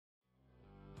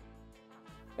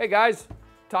Hey guys,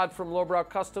 Todd from Lowbrow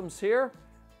Customs here.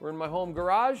 We're in my home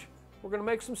garage. We're going to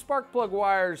make some spark plug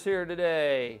wires here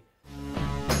today.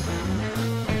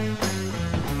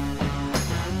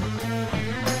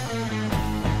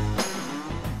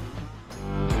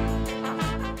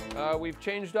 We've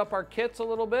changed up our kits a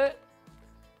little bit,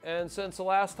 and since the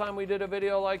last time we did a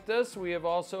video like this, we have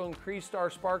also increased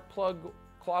our spark plug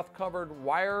cloth covered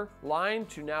wire line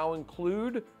to now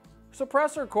include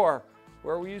suppressor core,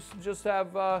 where we used to just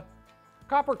have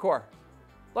copper core.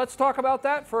 Let's talk about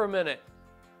that for a minute.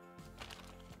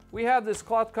 We have this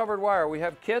cloth covered wire. We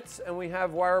have kits and we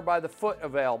have wire by the foot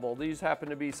available. These happen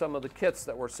to be some of the kits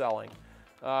that we're selling.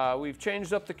 We've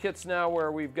changed up the kits now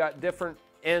where we've got different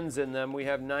ends in them. We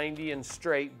have 90 and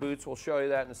straight boots. We'll show you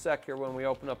that in a sec here when we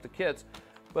open up the kits.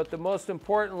 But the most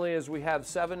importantly is we have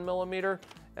 7mm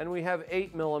and we have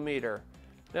 8mm.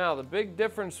 Now the big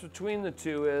difference between the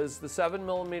two is the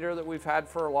 7mm that we've had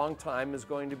for a long time is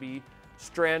going to be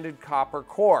stranded copper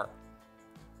core.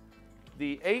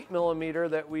 The 8mm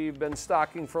that we've been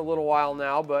stocking for a little while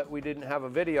now, but we didn't have a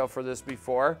video for this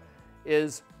before,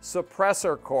 is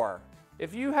suppressor core.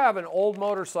 If you have an old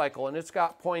motorcycle and it's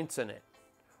got points in it,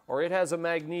 or it has a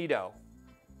magneto,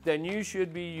 then you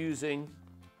should be using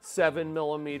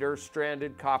 7mm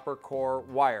stranded copper core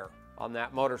wire on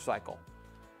that motorcycle.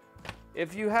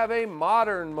 If you have a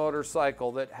modern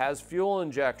motorcycle that has fuel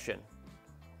injection,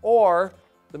 or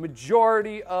the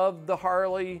majority of the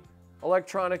Harley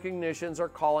electronic ignitions are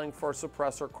calling for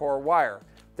suppressor core wire.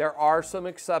 There are some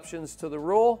exceptions to the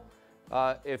rule.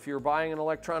 If you're buying an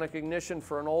electronic ignition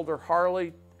for an older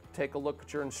Harley, take a look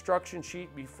at your instruction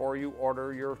sheet before you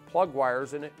order your plug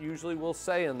wires, and it usually will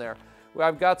say in there.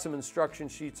 I've got some instruction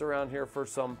sheets around here for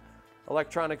some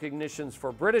electronic ignitions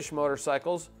for British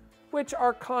motorcycles, which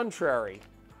are contrary.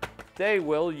 They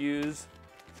will use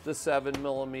the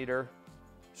 7mm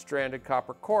stranded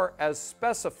copper core as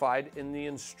specified in the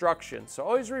instructions. So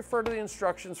always refer to the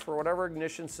instructions for whatever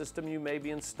ignition system you may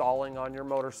be installing on your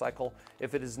motorcycle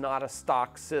if it is not a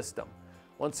stock system.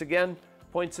 Once again,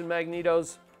 points and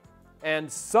magnetos and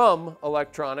some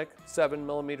electronic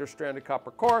 7mm stranded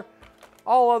copper core.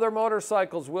 All other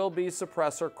motorcycles will be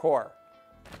suppressor core.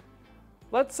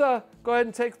 Let's go ahead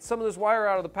and take some of this wire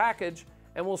out of the package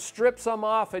and we'll strip some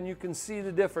off and you can see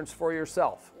the difference for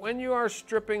yourself. When you are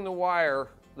stripping the wire,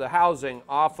 the housing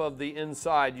off of the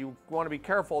inside, you want to be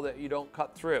careful that you don't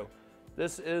cut through.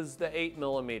 This is the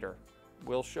 8mm.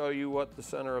 We'll show you what the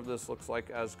center of this looks like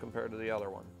as compared to the other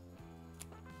one.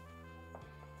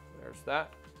 There's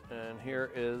that. And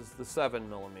here is the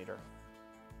 7mm.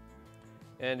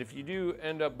 And if you do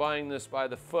end up buying this by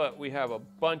the foot, we have a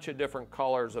bunch of different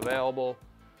colors available.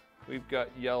 We've got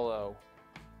yellow.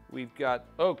 We've got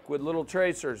oak with little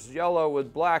tracers, yellow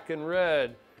with black and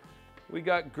red. We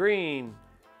got green.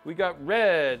 We got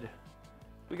red.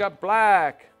 We got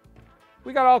black.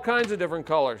 We got all kinds of different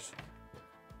colors.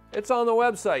 It's on the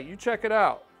website. You check it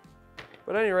out.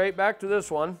 But at any rate, back to this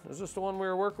one. Is this the one we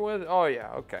were working with? Oh yeah,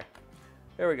 okay.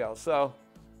 Here we go. So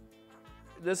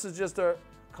this is just a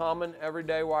common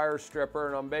everyday wire stripper,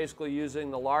 and I'm basically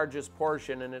using the largest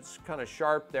portion, and it's kind of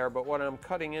sharp there, but when I'm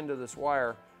cutting into this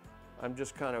wire, I'm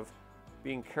just kind of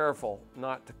being careful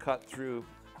not to cut through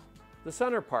the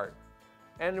center part.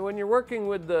 And when you're working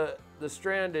with the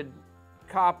stranded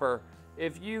copper,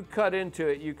 if you cut into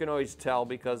it, you can always tell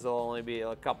because there'll only be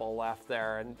a couple left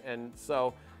there, and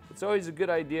so it's always a good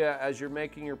idea as you're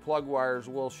making your plug wires.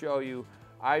 We'll show you.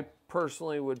 I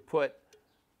personally would put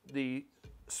the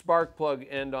spark plug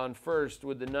end on first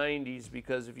with the 90s,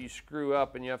 because if you screw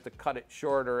up and you have to cut it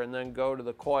shorter and then go to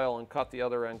the coil and cut the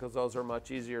other end, because those are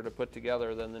much easier to put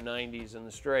together than the 90s and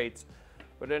the straights.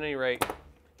 But at any rate,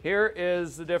 here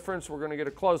is the difference. We're going to get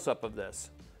a close-up of this.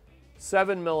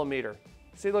 7mm.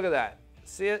 See, look at that.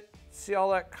 See it? See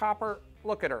all that copper?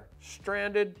 Look at her.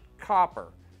 Stranded copper.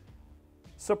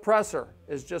 Suppressor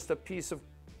is just a piece of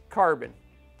carbon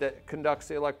that conducts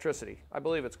the electricity. I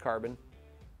believe it's carbon.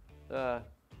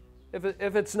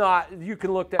 If it's not, you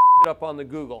can look that up on the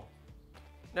Google.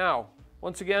 Now,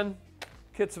 once again,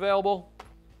 kit's available.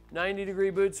 90-degree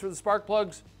boots for the spark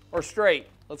plugs, or straight.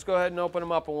 Let's go ahead and open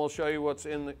them up and we'll show you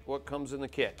what comes in the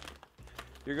kit.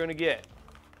 You're going to get,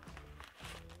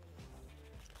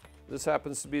 this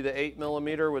happens to be the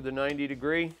 8mm with the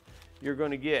 90-degree. You're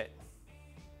going to get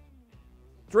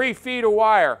 3 feet of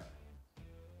wire.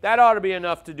 That ought to be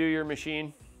enough to do your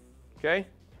machine, okay?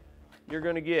 You're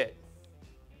going to get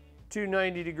 2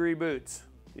 90-degree boots.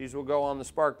 These will go on the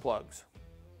spark plugs.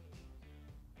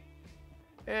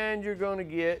 And you're going to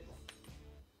get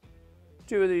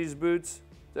 2 of these boots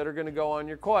that are going to go on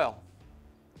your coil.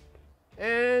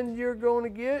 And you're going to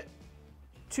get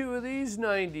two of these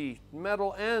 90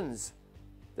 metal ends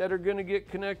that are going to get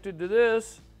connected to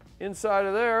this inside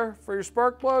of there for your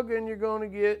spark plug, and you're going to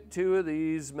get two of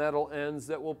these metal ends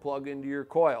that will plug into your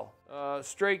coil.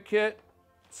 Straight kit,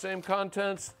 same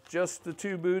contents, just the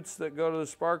two boots that go to the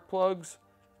spark plugs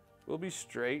will be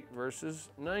straight versus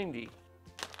 90.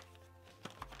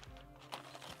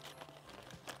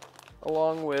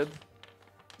 Along with,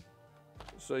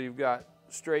 so you've got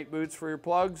straight boots for your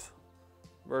plugs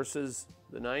versus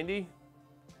the 90,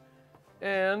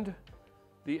 and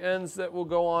the ends that will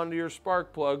go onto your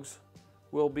spark plugs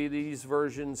will be these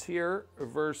versions here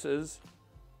versus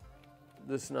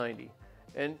this 90.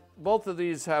 And both of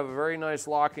these have a very nice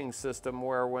locking system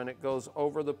where when it goes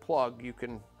over the plug, you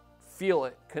can feel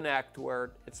it connect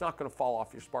where it's not going to fall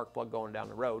off your spark plug going down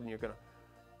the road and you're going to,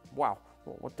 wow,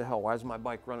 well, what the hell, why is my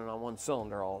bike running on one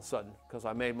cylinder all of a sudden? Because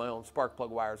I made my own spark plug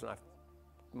wires and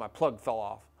my plug fell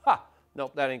off. Ha!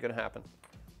 Nope, that ain't going to happen.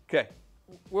 Okay,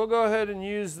 we'll go ahead and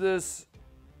use this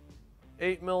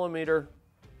 8mm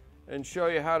and show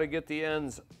you how to get the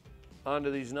ends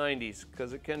onto these 90s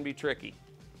because it can be tricky.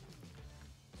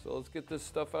 So let's get this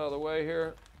stuff out of the way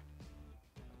here.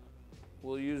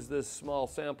 We'll use this small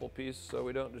sample piece so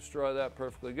we don't destroy that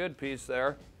perfectly good piece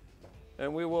there.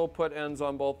 And we will put ends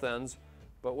on both ends,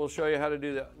 but we'll show you how to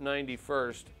do the 90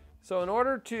 first. So in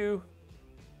order to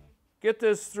get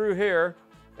this through here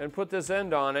and put this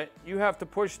end on it, you have to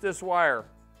push this wire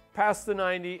past the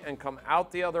 90 and come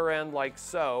out the other end like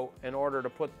so in order to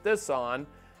put this on.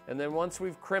 And then once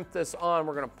we've crimped this on,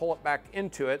 we're going to pull it back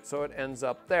into it so it ends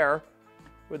up there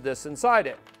with this inside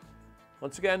it.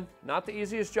 Once again, not the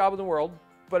easiest job in the world,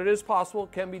 but it is possible,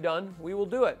 it can be done. We will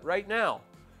do it right now.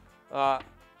 A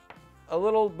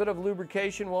little bit of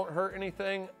lubrication won't hurt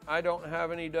anything. I don't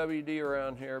have any WD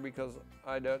around here because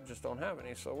I just don't have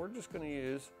any, so we're just going to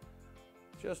use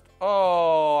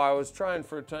oh, I was trying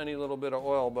for a tiny little bit of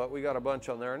oil, but we got a bunch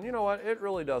on there. And you know what? It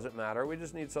really doesn't matter. We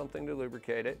just need something to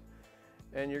lubricate it.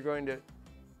 And you're going to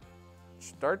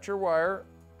start your wire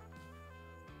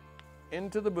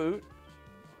into the boot.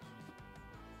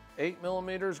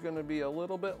 8mm is going to be a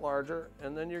little bit larger,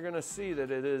 and then you're going to see that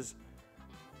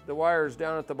the wire is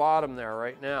down at the bottom there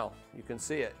right now. You can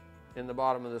see it in the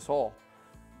bottom of this hole.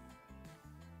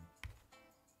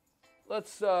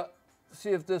 Let's see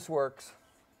if this works.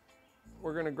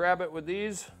 We're going to grab it with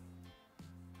these.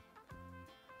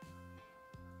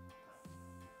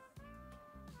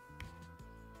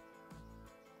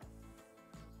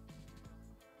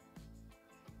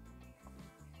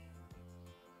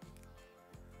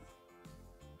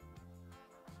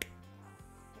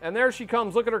 And there she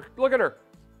comes. Look at her. Look at her.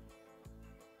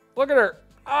 Look at her.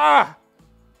 Ah!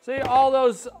 See,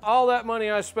 all that money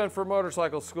I spent for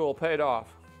motorcycle school paid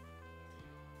off.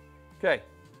 Okay.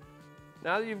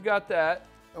 Now that you've got that,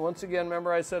 and once again,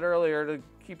 remember I said earlier to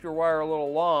keep your wire a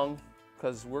little long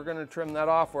because we're going to trim that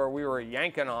off where we were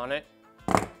yanking on it.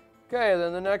 Okay,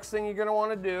 then the next thing you're going to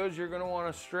want to do is you're going to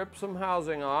want to strip some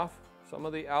housing off, some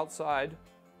of the outside,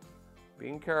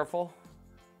 being careful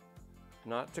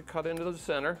not to cut into the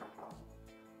center.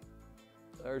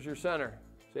 There's your center.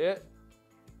 See it?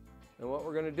 And what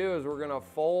we're going to do is we're going to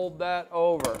fold that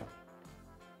over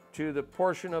to the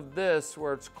portion of this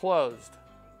where it's closed.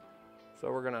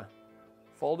 So we're going to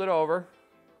fold it over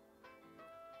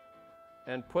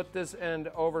and put this end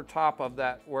over top of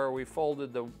that where we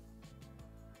folded the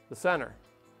center,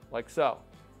 like so.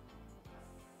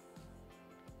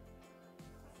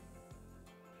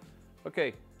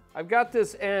 Okay, I've got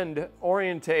this end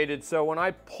orientated so when I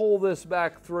pull this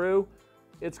back through,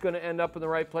 it's going to end up in the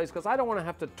right place because I don't want to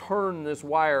have to turn this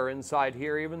wire inside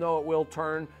here, even though it will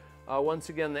turn. Once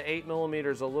again, the 8mm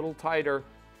is a little tighter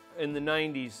in the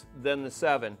 90s than the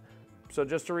 7. So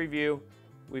just to review,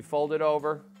 we folded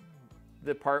over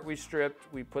the part we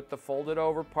stripped. We put the folded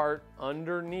over part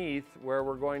underneath where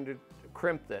we're going to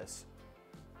crimp this.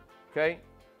 Okay,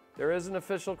 there is an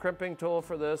official crimping tool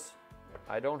for this.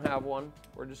 I don't have one.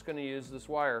 We're just going to use this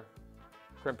wire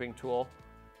crimping tool.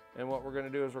 And what we're going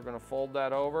to do is we're going to fold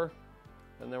that over,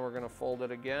 and then we're going to fold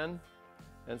it again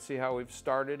and see how we've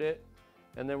started it.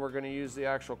 And then we're going to use the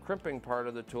actual crimping part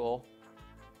of the tool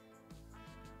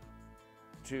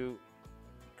to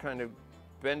kind of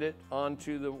bend it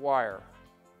onto the wire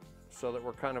so that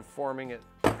we're kind of forming it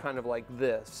kind of like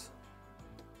this.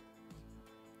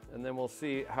 And then we'll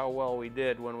see how well we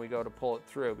did when we go to pull it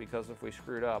through, because if we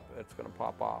screwed up, it's going to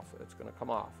pop off. It's going to come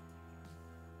off.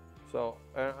 So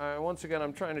once again,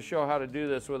 I'm trying to show how to do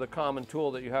this with a common tool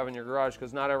that you have in your garage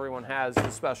because not everyone has the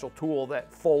special tool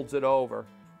that folds it over.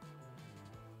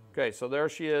 Okay, so there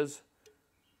she is.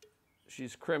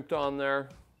 She's crimped on there.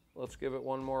 Let's give it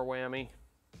one more whammy.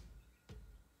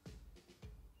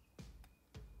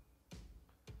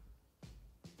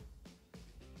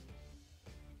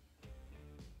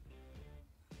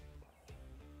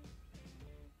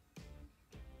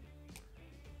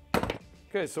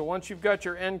 Okay, so once you've got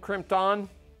your end crimped on,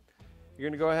 you're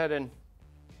going to go ahead and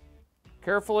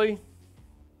carefully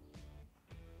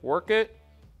work it.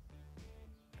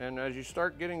 And as you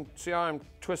start getting, see how I'm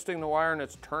twisting the wire and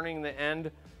it's turning the end?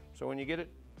 So when you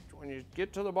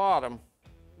get to the bottom,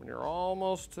 when you're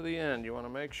almost to the end, you want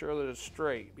to make sure that it's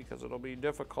straight, because it'll be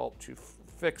difficult to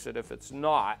fix it if it's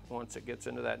not once it gets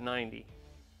into that 90.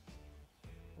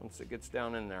 Once it gets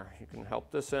down in there, you can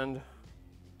help this end.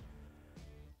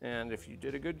 And if you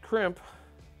did a good crimp,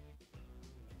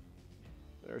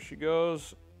 there she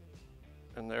goes,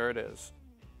 and there it is.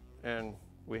 And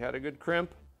we had a good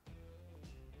crimp.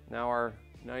 Now our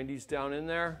 90's down in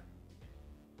there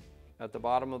at the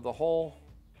bottom of the hole,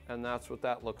 and that's what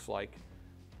that looks like.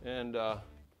 And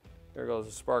there goes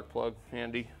the spark plug,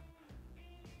 handy.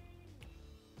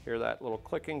 Hear that little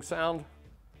clicking sound?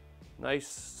 Nice,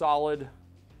 solid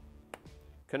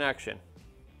connection.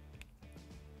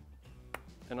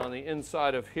 And on the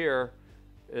inside of here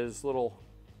is little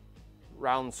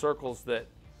round circles that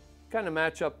kind of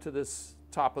match up to this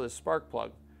top of the spark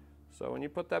plug. So when you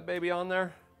put that baby on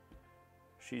there,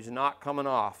 she's not coming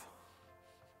off.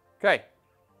 Okay,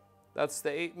 that's the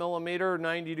 8mm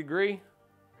 90 degree.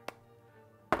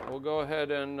 We'll go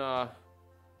ahead and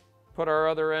put our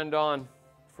other end on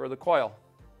for the coil.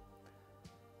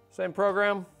 Same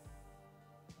program.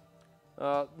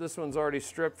 This one's already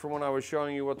stripped from when I was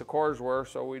showing you what the cores were,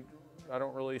 so I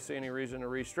don't really see any reason to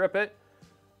re-strip it.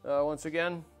 Once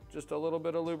again, just a little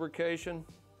bit of lubrication.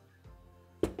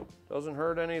 Doesn't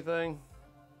hurt anything.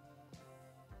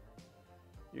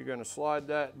 You're going to slide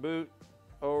that boot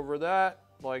over that,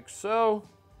 like so,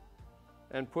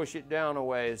 and push it down a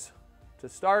ways to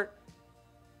start.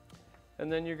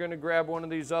 And then you're going to grab one of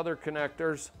these other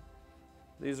connectors.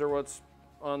 These are what's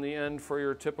on the end for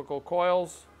your typical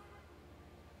coils.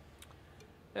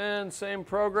 And same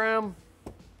program.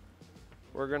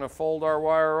 We're going to fold our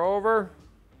wire over.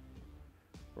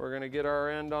 We're going to get our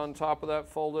end on top of that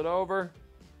folded over.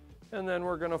 And then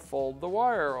we're going to fold the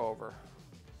wire over.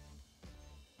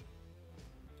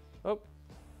 Oh.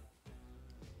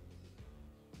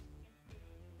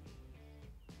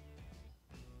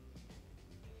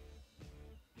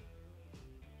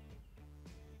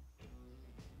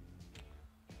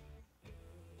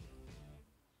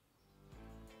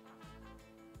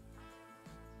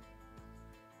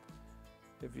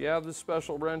 If you have the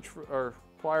special wrench or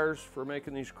pliers for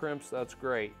making these crimps, that's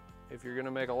great. If you're going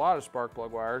to make a lot of spark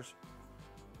plug wires,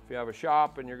 if you have a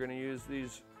shop and you're going to use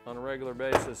these on a regular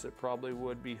basis, it probably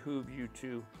would behoove you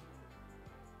to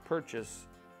purchase.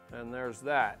 And there's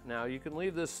that. Now you can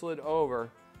leave this slid over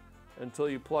until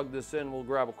you plug this in. We'll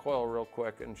grab a coil real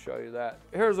quick and show you that.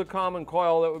 Here's a common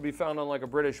coil that would be found on like a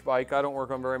British bike. I don't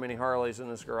work on very many Harleys in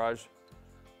this garage.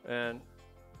 And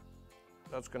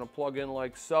that's going to plug in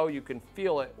like so. You can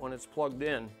feel it when it's plugged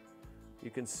in. You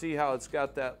can see how it's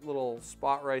got that little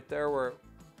spot right there where,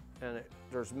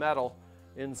 there's metal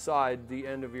inside the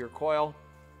end of your coil.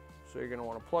 So you're going to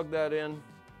want to plug that in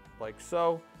like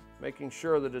so, making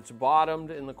sure that it's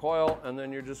bottomed in the coil, and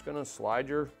then you're just going to slide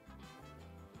your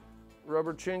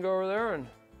rubber chingo over there and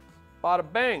bada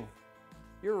bang,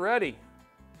 you're ready.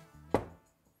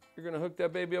 You're going to hook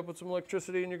that baby up with some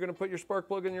electricity, and you're going to put your spark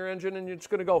plug in your engine, and you're just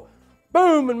going to go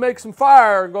boom and make some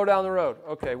fire and go down the road.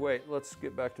 Okay, wait, let's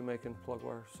get back to making plug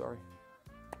wire, sorry.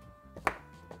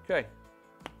 Okay,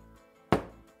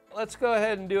 let's go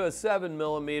ahead and do a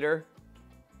 7mm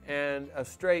and a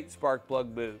straight spark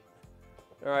plug boot.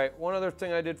 All right, one other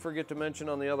thing I did forget to mention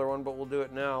on the other one, but we'll do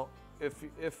it now.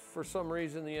 If for some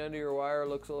reason the end of your wire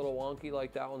looks a little wonky,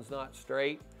 like that one's not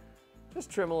straight, just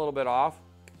trim a little bit off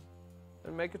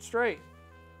and make it straight,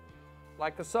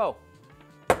 like so.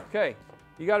 Okay.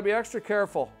 You got to be extra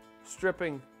careful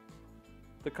stripping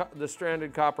the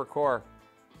stranded copper core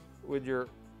with your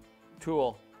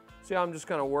tool. See how I'm just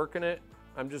kind of working it?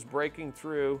 I'm just breaking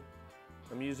through.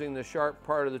 I'm using the sharp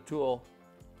part of the tool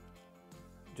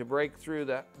to break through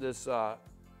this,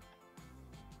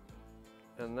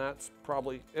 and that's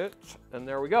probably it. And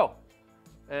there we go.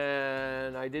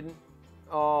 And I did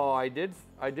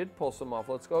pull some off.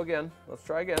 Let's go again. Let's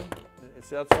try again.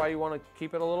 See, that's why you want to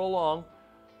keep it a little long.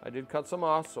 I did cut some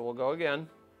off, so we'll go again.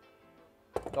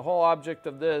 The whole object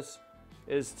of this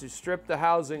is to strip the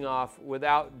housing off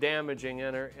without damaging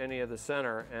any of the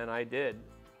center, and I did.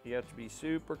 You have to be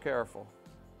super careful.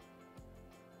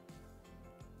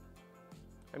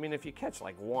 I mean, if you catch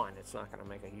like one, it's not going to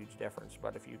make a huge difference,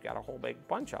 but if you've got a whole big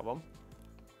bunch of them.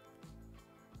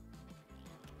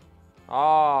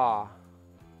 Ah,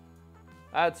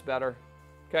 that's better.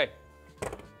 Okay.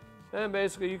 And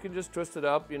basically you can just twist it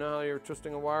up. You know how you're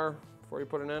twisting a wire before you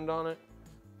put an end on it?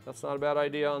 That's not a bad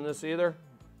idea on this either.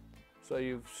 So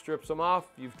you've stripped some off,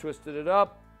 you've twisted it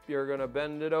up, you're gonna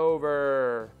bend it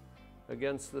over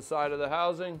against the side of the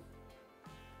housing.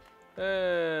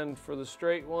 And for the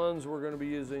straight ones, we're gonna be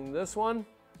using this one.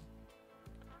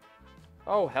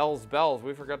 Oh, hell's bells,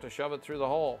 we forgot to shove it through the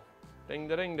hole. Ding,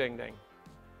 da, ding, ding, ding.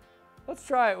 Let's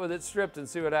try it with it stripped and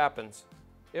see what happens.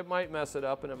 It might mess it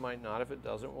up and it might not. If it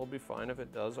doesn't, we'll be fine. If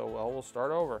it does, oh well, we'll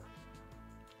start over.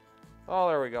 Oh,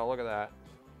 there we go, look at that.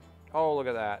 Oh, look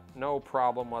at that, no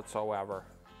problem whatsoever.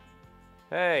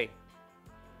 Hey,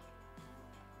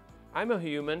 I'm a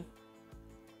human.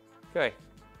 Okay.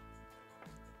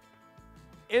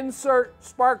 Insert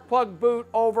spark plug boot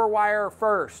over wire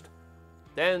first,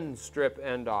 then strip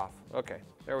end off. Okay,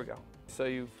 there we go. So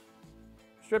you've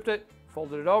stripped it,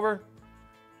 folded it over,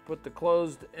 put the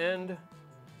closed end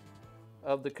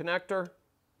of the connector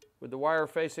with the wire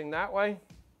facing that way,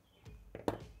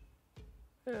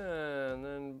 and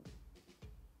then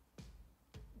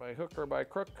by hook or by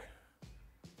crook,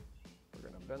 we're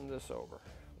going to bend this over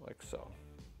like so.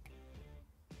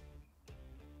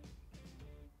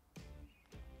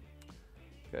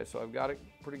 Okay, so I've got it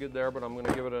pretty good there, but I'm going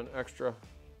to give it an extra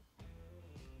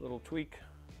little tweak.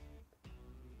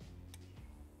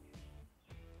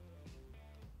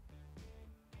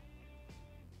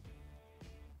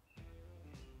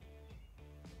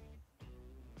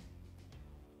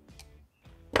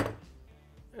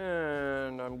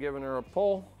 And I'm giving her a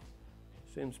pull.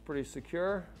 Seems pretty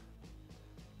secure.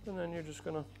 And then you're just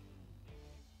gonna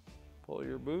pull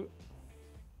your boot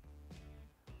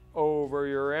over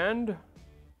your end.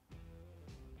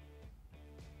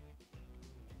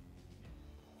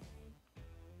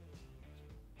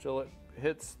 Till it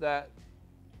hits that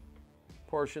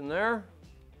portion there.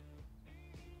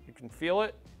 You can feel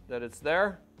it, that it's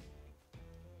there.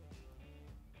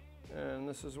 And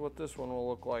this is what this one will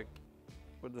look like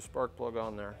with the spark plug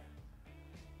on there.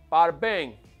 Bada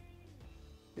bing.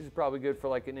 These are probably good for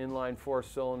like an inline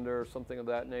 4-cylinder or something of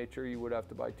that nature. You would have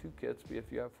to buy 2 kits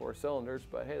if you have 4 cylinders,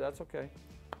 but hey, that's okay.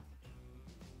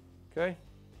 Okay.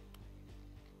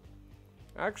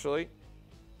 Actually,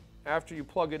 after you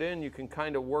plug it in, you can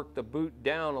kind of work the boot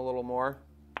down a little more.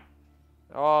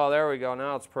 Oh, there we go.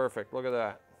 Now it's perfect. Look at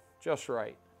that. Just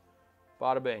right.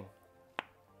 Bada bing.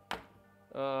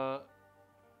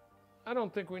 I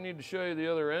don't think we need to show you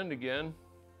the other end again.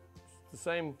 It's the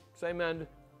same end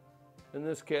in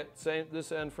this kit,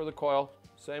 this end for the coil,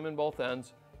 same in both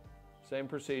ends, same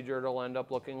procedure. It'll end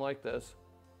up looking like this.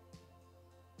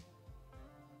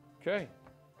 Okay,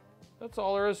 that's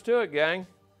all there is to it, gang.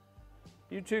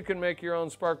 You too can make your own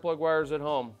spark plug wires at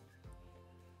home.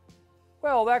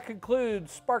 Well, that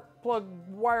concludes Spark Plug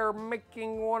Wire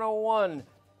Making 101.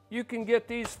 You can get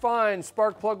these fine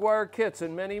spark plug wire kits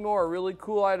and many more really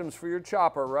cool items for your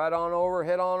chopper. Head on over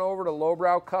to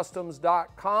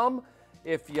lowbrowcustoms.com.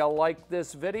 If you like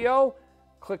this video,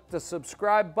 click the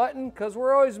subscribe button because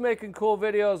we're always making cool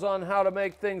videos on how to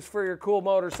make things for your cool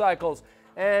motorcycles.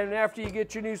 And after you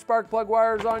get your new spark plug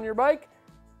wires on your bike,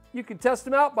 you can test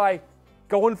them out by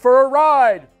going for a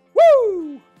ride.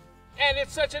 Woo! And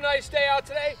it's such a nice day out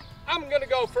today, I'm gonna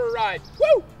go for a ride.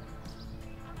 Woo!